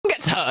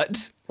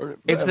absurd.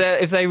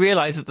 If they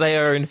realise that they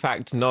are in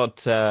fact not,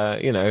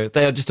 they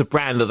are just a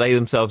brand that they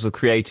themselves have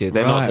created.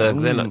 They're not.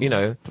 They're not.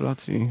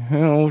 Bloody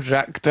hell,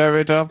 Jack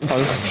Derrida,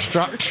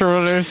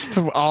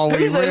 post-structuralist. Are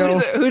we real?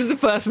 Who's the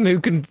person who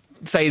can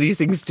say these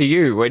things to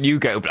you when you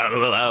go, blah, blah,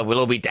 blah, we'll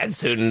all be dead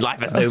soon,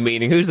 life has no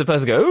meaning? Who's the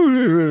person who go,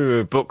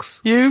 ooh,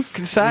 books? You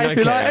can say it if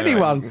you like.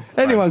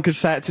 Anyone could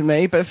say it to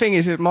me, but the thing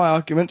is that my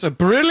arguments are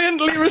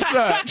brilliantly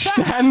researched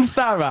and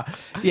thorough.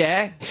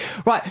 Yeah.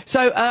 Right,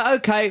 so,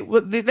 okay,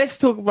 well, let's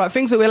talk about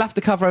things that we'll have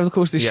to cover over the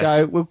course of this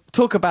show. We'll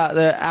talk about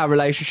our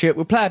relationship,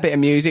 we'll play a bit of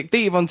music.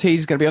 Dee Von Teese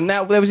is going to be on.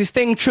 Now, there was this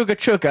thing, Chugga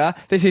Chugga.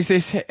 This is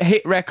this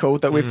hit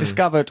record that we've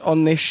discovered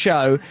on this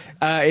show.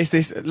 It's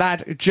this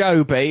lad,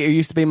 Joby, who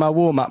used to be my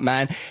warm-up man.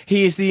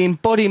 He is the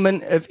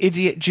embodiment of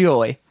idiot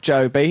joy,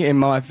 Joby, in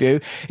my view.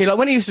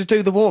 When he used to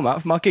do the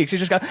warm-up for my gigs, he'd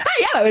just go,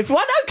 hey, hello,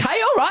 everyone, okay,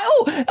 all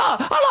right,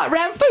 I like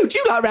round food, do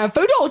you like round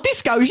food? Oh,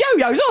 discos,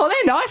 yo-yos, oh,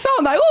 they're nice,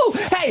 aren't they? Oh,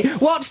 hey,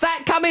 what's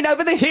that coming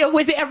over the hill?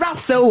 Is it a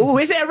Russell?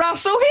 Is it a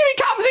Russell? Here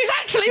he comes, it's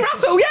actually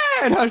Russell, yeah!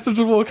 And I used to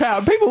just walk out,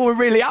 and people were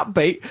really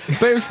upbeat,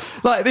 but it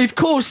was like, they'd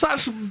cause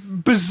such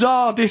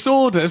bizarre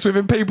disorders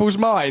within people's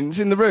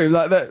minds in the room,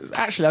 like that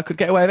actually I could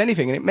get away with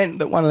anything, and it meant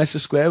that One Leicester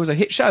Square was a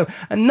hit show.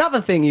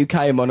 Another thing you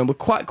came on and were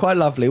quite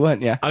lovely,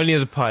 weren't you? Only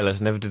as a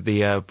pilot, never did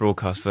the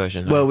broadcast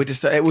version. Well, we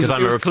just because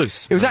I'm a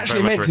recluse. It was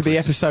actually meant to be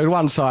episode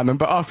 1, Simon,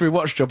 but after we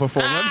watched your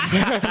performance,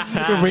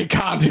 we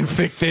can't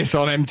inflict this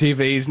on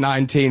MTV's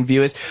 19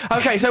 viewers.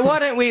 Okay, so why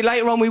don't we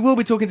later on we will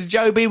be talking to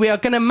Joby. We are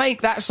going to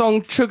make that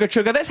song Chugga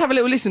Chugga. Let's have a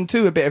little listen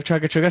to a bit of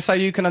Chugga Chugga so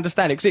you can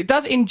understand it, because it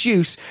does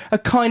induce a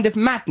kind of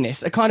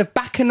madness, a kind of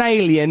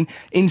bacchanalian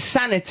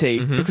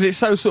insanity, because it's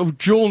so sort of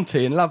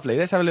jaunty and lovely.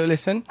 Let's have a little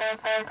listen.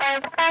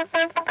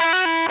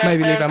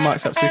 Maybe leave our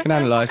mics up so we can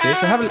analyse this.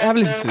 So have a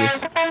listen to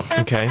this.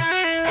 Okay.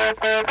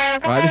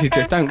 Right, this is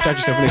just, don't judge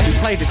yourself on this. We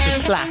played it to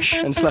Slash,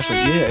 and Slash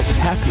went, yeah, it's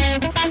happy.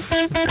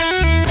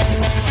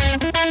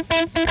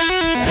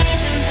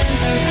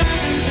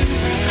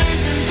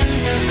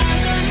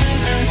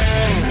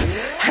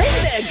 Hey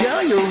there,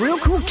 girl, you're a real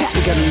cool cat.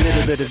 You got a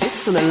little bit of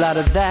this and a lot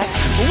of that.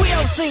 We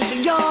all think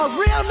that you're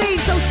real neat,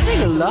 so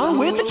sing along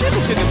with the Chugga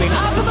Chugga beat.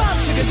 Up above,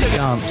 Chugga Chugga.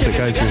 Dance that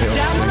goes with it.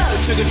 Down below,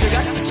 Chugga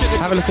Chugga.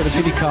 Have a look at the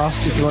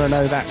vidcast if you want to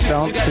know that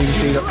dance,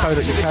 bbc.co.uk.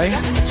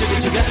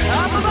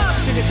 Up above,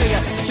 Chugga Chugga.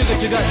 Chugga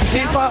Chugga. See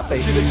his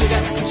heartbeat?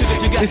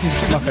 This is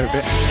my favourite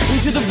bit.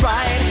 To the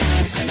right,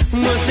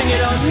 we'll sing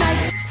it all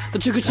night. The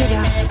Chugga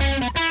Chugga.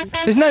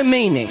 There's no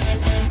meaning.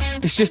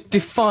 It's just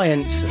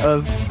defiance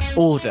of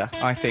order,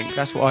 I think.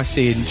 That's what I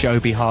see in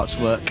Joby Hart's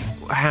work.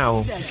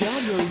 How?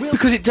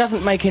 Because it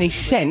doesn't make any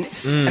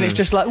sense, and it's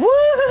just like, woo!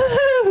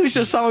 It's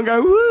just someone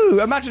go,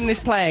 woo! Imagine this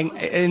playing,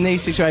 in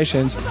these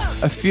situations,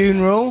 a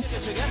funeral.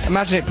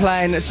 Imagine it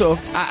playing sort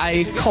of at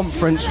a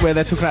conference where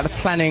they're talking about the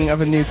planning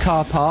of a new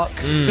car park.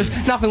 Just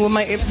nothing will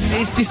make it,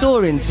 it's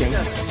disorienting.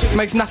 It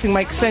makes nothing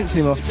make sense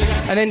anymore.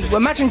 And then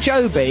imagine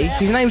Joby,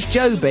 his name's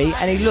Joby,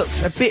 and he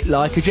looks a bit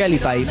like a jelly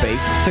baby.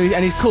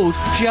 And he's called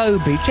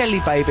Joby,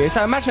 Jelly Baby.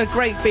 So imagine a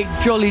great big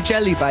jolly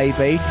jelly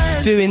baby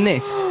doing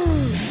this.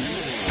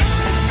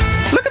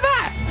 Look at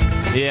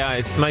that! Yeah,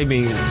 it's made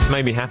me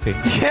happy.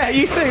 Yeah,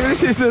 you see,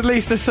 this is the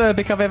least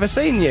acerbic I've ever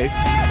seen you.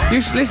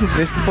 You should listen to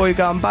this before you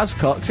go on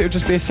Buzzcocks. It would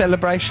just be a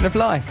celebration of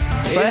life.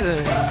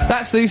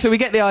 So we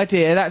get the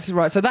idea. That's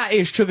right. So that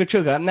is Chugga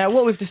Chugga. Now,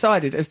 what we've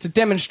decided is to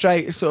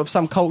demonstrate sort of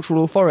some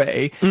cultural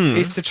authority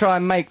is to try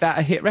and make that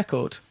a hit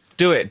record.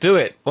 Do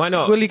it. Why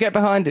not? Will you get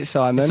behind it,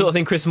 Simon? The sort of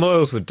thing Chris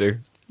Moyles would do.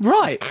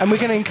 Right, and we're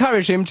going to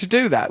encourage him to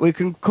do that. We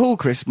can call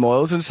Chris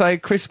Moyles and say,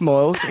 Chris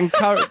Moyles,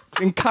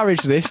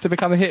 encourage this to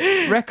become a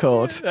hit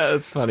record.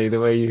 That's funny, the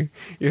way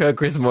you heard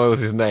Chris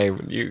Moyles'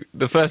 name.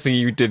 The first thing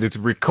you did is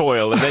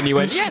recoil, and then you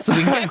went, yes,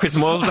 we can get Chris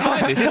Moyles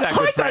behind this. He's our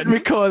good friend. I don't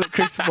recoil at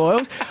Chris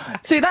Moyles.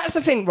 See, that's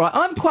the thing, right?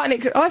 I'm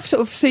quite I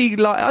sort of see,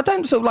 like, I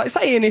don't sort of like,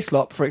 say Ian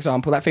Islop, for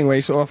example, that thing where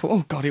he sort of thought,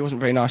 oh, God, he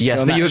wasn't very nice to me on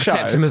that show. Yes, but you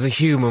accept him as a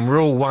human.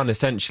 We're all one,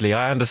 essentially.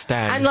 I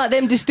understand. And, like,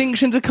 them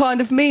distinctions are kind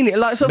of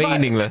meaningless.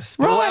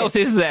 But what else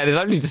is there? There's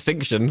only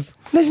distinctions.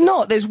 There's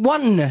not. There's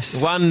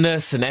oneness.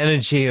 Oneness and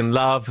energy and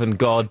love and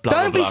God, blah,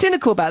 Don't blah, be blah.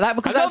 cynical about that,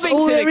 because that's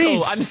all cynical. there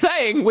is. I'm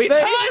saying we've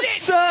heard it.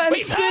 There's certain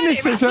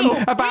cynicism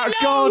about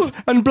God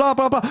and blah,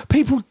 blah, blah.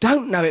 People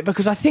don't know it,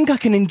 because I think I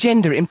can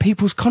engender it in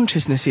people's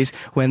consciousnesses.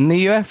 When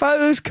the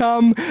UFOs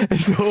come,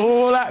 it's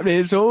all happening.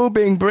 It's all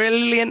being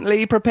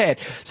brilliantly prepared.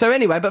 So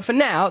anyway, but for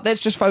now,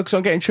 let's just focus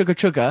on getting Chugga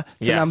Chugga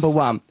to number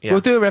 1. Yeah.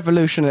 We'll do a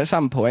revolution at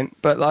some point,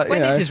 but like,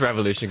 when is this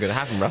revolution going to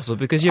happen, Russell?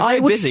 Because you're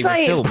very busy with films. I would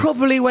say it's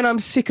probably when I'm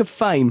sick of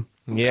fame.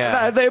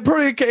 Yeah,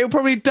 it'll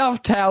probably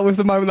dovetail with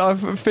the moment that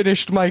I've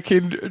finished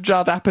making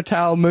Judd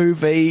Apatow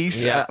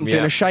movies. I'm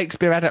doing a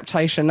Shakespeare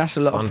adaptation. That's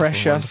a lot of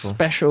pressure. Wonderful.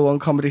 Special on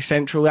Comedy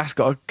Central. That's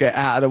got to get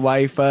out of the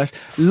way first.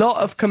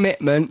 Lot of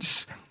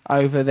commitments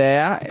over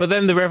there. But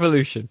then the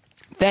revolution.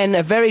 Then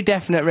a very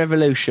definite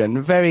revolution,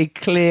 very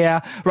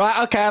clear.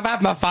 Right, okay, I've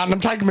had my fun.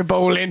 I'm taking my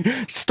ball in.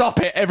 Stop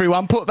it,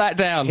 everyone. Put that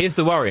down. Here's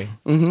the worry.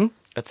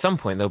 At some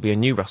point, there'll be a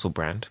new Russell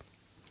Brand.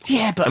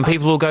 Yeah, but And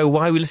people will go,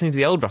 why are we listening to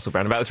the old Russell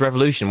Brand about this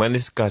revolution when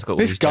this guy's got all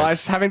this these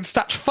guy's jokes? having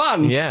such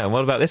fun. Yeah,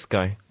 what about this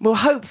guy? Well,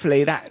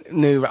 hopefully that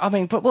new... I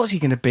mean, but what's he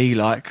going to be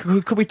like?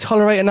 Could we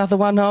tolerate another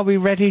one? Are we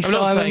ready, I'm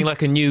Simon? not saying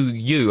like a new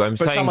you. I'm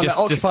But saying someone just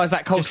that occupies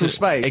that cultural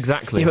space.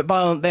 Exactly. Yeah,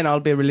 but then I'll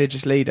be a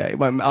religious leader.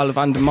 I'll have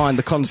undermined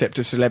the concept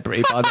of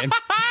celebrity by then.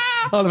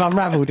 I'll have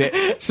unravelled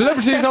it.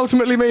 Celebrity is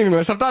ultimately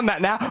meaningless. I've done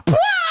that now. I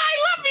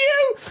love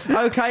you!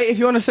 Okay, if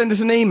you want to send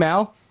us an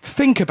email...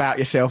 Think about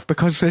yourself,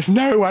 because there's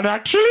no one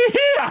actually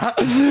here.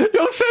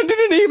 You're sending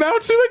an email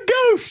to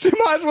a ghost. You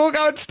might as well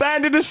go and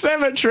stand in a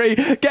cemetery,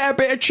 get a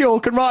bit of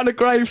chalk and write on a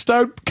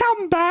gravestone,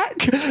 come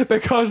back,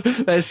 because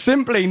there's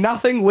simply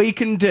nothing we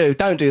can do.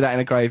 Don't do that in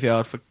a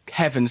graveyard, for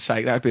heaven's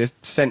sake. That would be a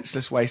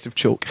senseless waste of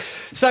chalk.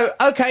 So,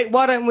 OK,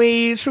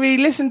 should we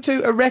listen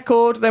to a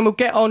record, then we'll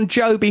get on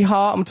Joby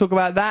Hart and we'll talk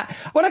about that.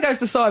 When it goes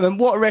to Simon,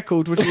 what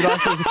record would you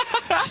like to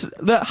listen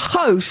to? The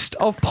host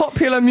of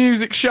popular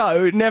music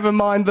show, Never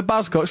Mind the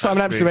Buzzcock,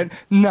 Simon Amstell, went,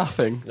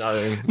 nothing.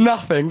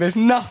 Nothing. There's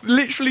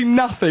literally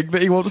nothing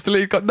that he wants to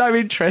leave. Got no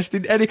interest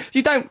in any...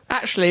 You don't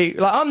actually...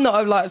 Like, I'm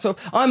not, like, sort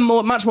of... I'm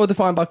much more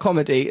defined by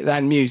comedy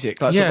than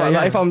music. Like,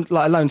 like, if I'm,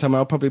 like, alone somewhere,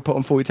 I'll probably put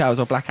on 40 Towers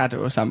or Blackadder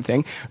or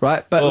something,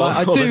 right? But, like,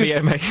 I do... the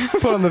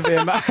VMA. Put on the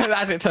VMA.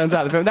 As it turns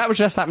out, the VMA. That was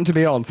just happened to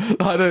be on.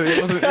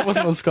 It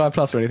wasn't on Sky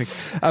Plus or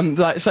anything.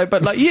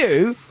 But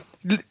you...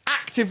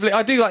 Actively,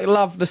 I do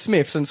love the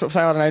Smiths and sort of say,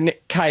 I don't know,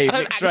 Nick Cave.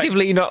 I don't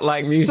actively not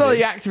like music. Not that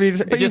you actively,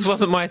 it just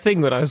wasn't my thing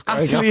when I was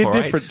growing up. Utterly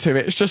indifferent to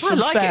it. It's just some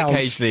like sounds. it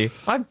occasionally.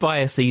 I buy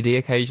a CD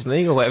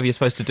occasionally, or whatever you're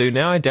supposed to do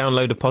now. I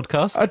download a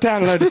podcast. I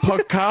download a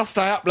podcast.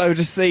 I upload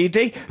a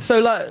CD. So,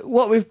 like,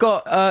 what we've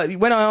got,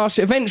 when I asked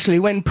you, eventually,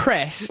 when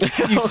pressed,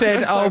 you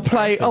said, I'll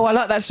play, I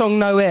like that song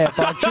No Air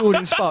by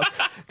Jordan Sparks.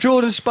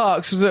 Jordan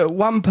Sparks was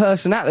one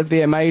person at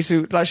the VMAs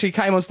who, like, she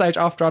came on stage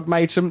after I'd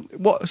made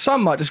what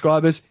some might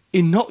describe as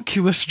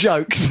innocuous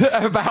jokes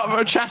about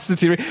a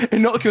chastity ring.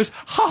 Innocuous,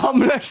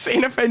 harmless,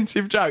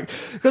 inoffensive joke.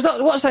 Because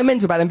what's so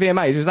mental about them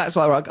VMAs was that's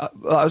like,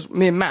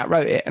 me and Matt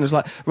wrote it and it was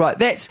like, right,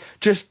 let's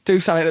just do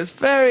something that's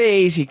very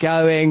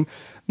easygoing,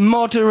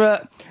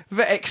 moderate,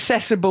 very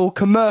accessible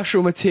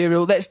commercial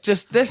material.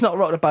 Let's not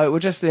rock the boat. We'll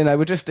just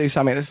do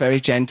something that's very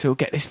gentle,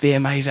 get this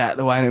VMAs out of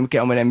the way and get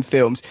on with them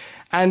films.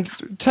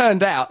 And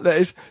turned out that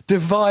it's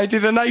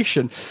divided a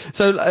nation.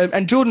 So,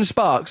 and Jordan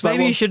Sparks...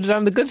 Maybe you should have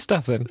done the good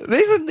stuff then.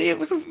 It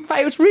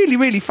was really,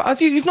 really fun.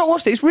 If you've not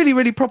watched it, it's really,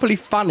 really properly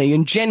funny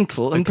and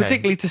gentle, and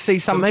particularly to see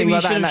something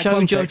like that in that context.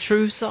 Maybe you should have showed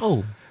your true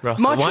soul,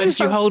 Russell. Why did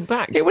you hold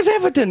back? It was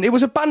evident. It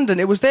was abundant.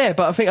 It was there.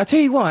 But I tell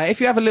you why,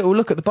 if you have a little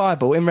look at the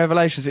Bible, in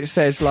Revelations, it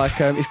says, like,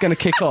 it's going to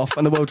kick off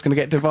and the world's going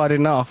to get divided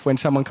in half when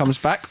someone comes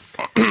back.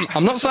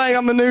 I'm not saying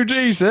I'm the new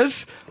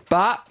Jesus...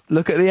 But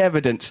look at the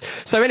evidence.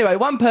 So anyway,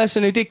 one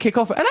person who did kick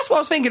off, and that's what I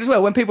was thinking as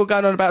well, when people are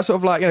going on about sort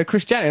of like,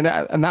 Christianity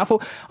and that, I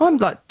thought, I'm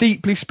like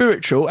deeply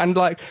spiritual and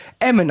like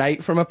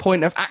emanate from a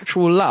point of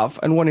actual love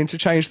and wanting to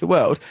change the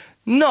world.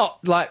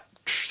 Not like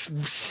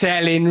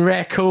selling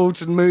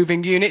records and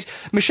moving units.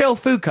 Michel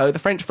Foucault, the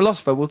French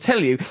philosopher, will tell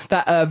you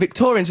that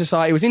Victorian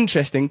society was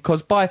interesting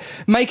because by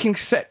making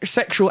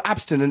sexual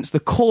abstinence the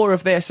core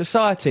of their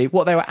society,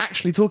 what they were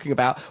actually talking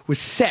about was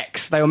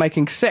sex. They were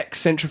making sex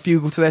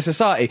centrifugal to their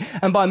society.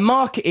 And by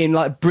marketing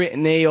like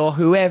Britney or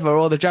whoever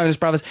or the Jonas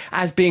Brothers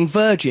as being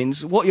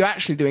virgins, what you're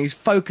actually doing is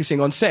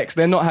focusing on sex.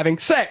 They're not having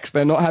sex.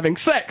 They're not having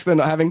sex. They're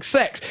not having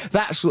sex.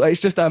 It's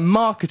just a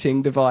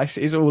marketing device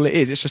is all it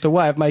is. It's just a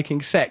way of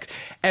making sex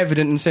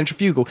evident and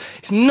centrifugal.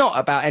 It's not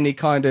about any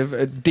kind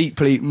of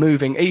deeply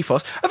moving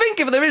ethos. I think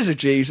if there is a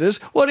Jesus,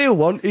 what he'll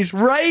want is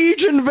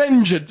rage and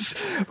vengeance.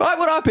 Right?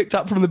 What I picked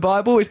up from the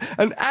Bible is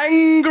an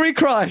angry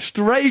Christ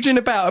raging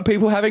about at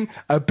people having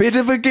a bit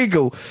of a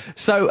giggle.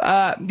 So,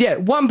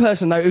 one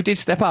person, though, who did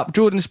step up,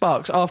 Jordan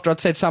Sparks, after I'd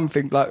said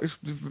something like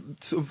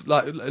sort of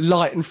like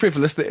light and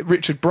frivolous that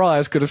Richard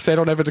Bryars could have said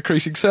on Ever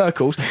Decreasing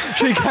Circles,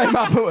 she came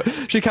up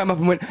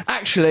and went,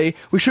 actually,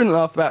 we shouldn't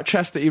laugh about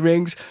chastity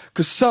rings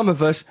because some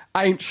of us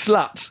ain't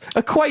sluts,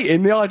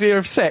 equating the idea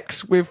of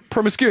sex with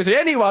promiscuity.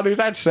 Anyone who's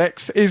had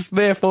sex is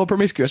therefore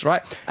promiscuous,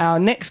 right? Our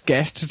next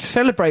guest, to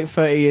celebrate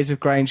 30 years of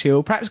Grange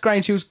Hill, perhaps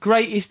Grange Hill's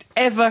greatest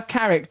ever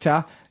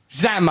character,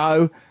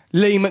 Zammo,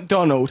 Lee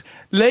McDonald.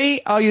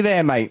 Lee, are you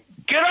there, mate?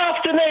 Good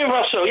afternoon,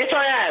 Russell. Yes,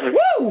 I am.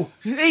 Woo!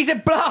 He's a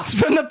blast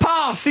from the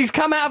past. He's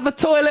come out of the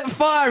toilet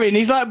firing.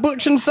 He's like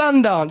Butch and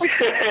Sundance.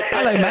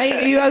 Hello, mate.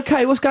 Are you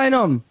okay? What's going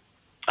on?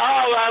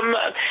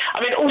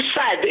 All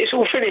sad. It's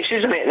all finished,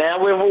 isn't it,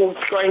 now? We've all,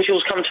 Grange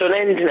Hill's come to an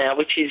end now,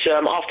 which is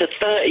after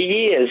 30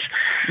 years.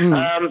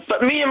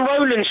 But me and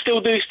Roland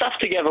still do stuff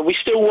together. We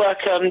still work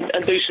and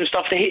do some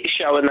stuff to Hit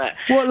Show and that.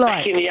 What,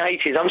 like? Back in the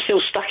 80s. I'm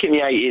still stuck in the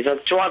 80s. I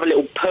drive a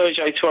little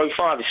Peugeot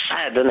 205. It's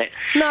sad, isn't it?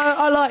 No,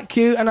 I like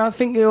you, and I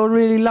think you're a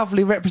really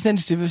lovely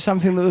representative of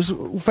something that was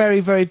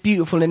very, very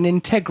beautiful and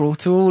integral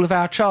to all of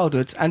our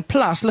childhoods. And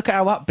plus, look at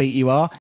how upbeat you are.